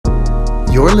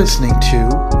You're listening to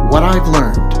What I've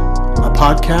Learned, a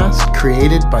podcast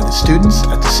created by the students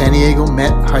at the San Diego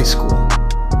Met High School.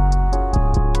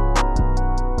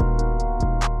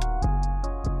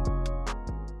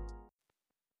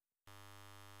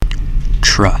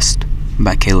 Trust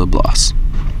by Caleb Loss.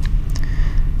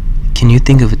 Can you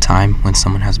think of a time when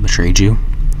someone has betrayed you?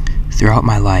 Throughout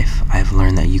my life, I have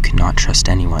learned that you cannot trust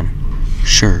anyone.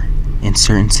 Sure, in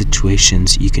certain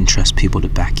situations you can trust people to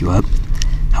back you up.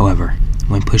 However,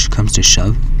 when push comes to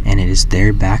shove and it is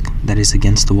their back that is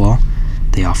against the wall,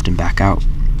 they often back out.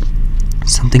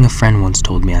 Something a friend once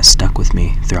told me has stuck with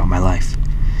me throughout my life.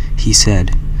 He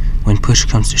said, when push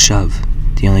comes to shove,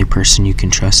 the only person you can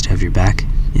trust to have your back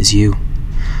is you.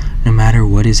 No matter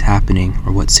what is happening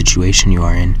or what situation you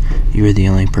are in, you are the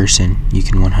only person you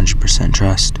can 100%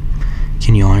 trust.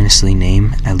 Can you honestly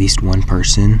name at least one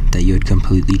person that you would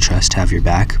completely trust to have your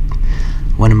back?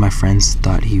 One of my friends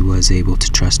thought he was able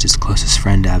to trust his closest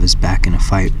friend to have his back in a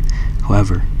fight.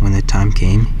 However, when the time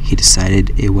came, he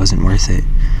decided it wasn't worth it.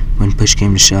 When push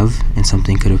came to shove and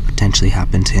something could have potentially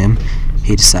happened to him,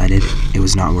 he decided it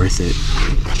was not worth it.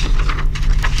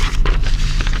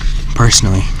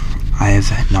 Personally, I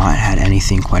have not had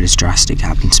anything quite as drastic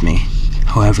happen to me.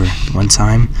 However, one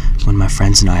time, when my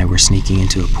friends and I were sneaking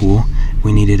into a pool,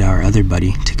 we needed our other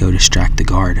buddy to go distract the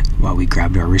guard while we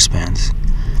grabbed our wristbands.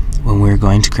 When we were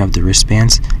going to grab the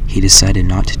wristbands, he decided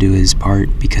not to do his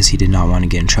part because he did not want to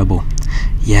get in trouble.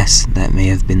 Yes, that may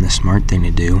have been the smart thing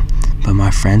to do, but my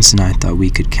friends and I thought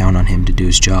we could count on him to do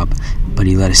his job, but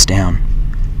he let us down.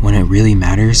 When it really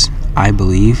matters, I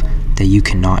believe that you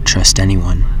cannot trust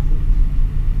anyone.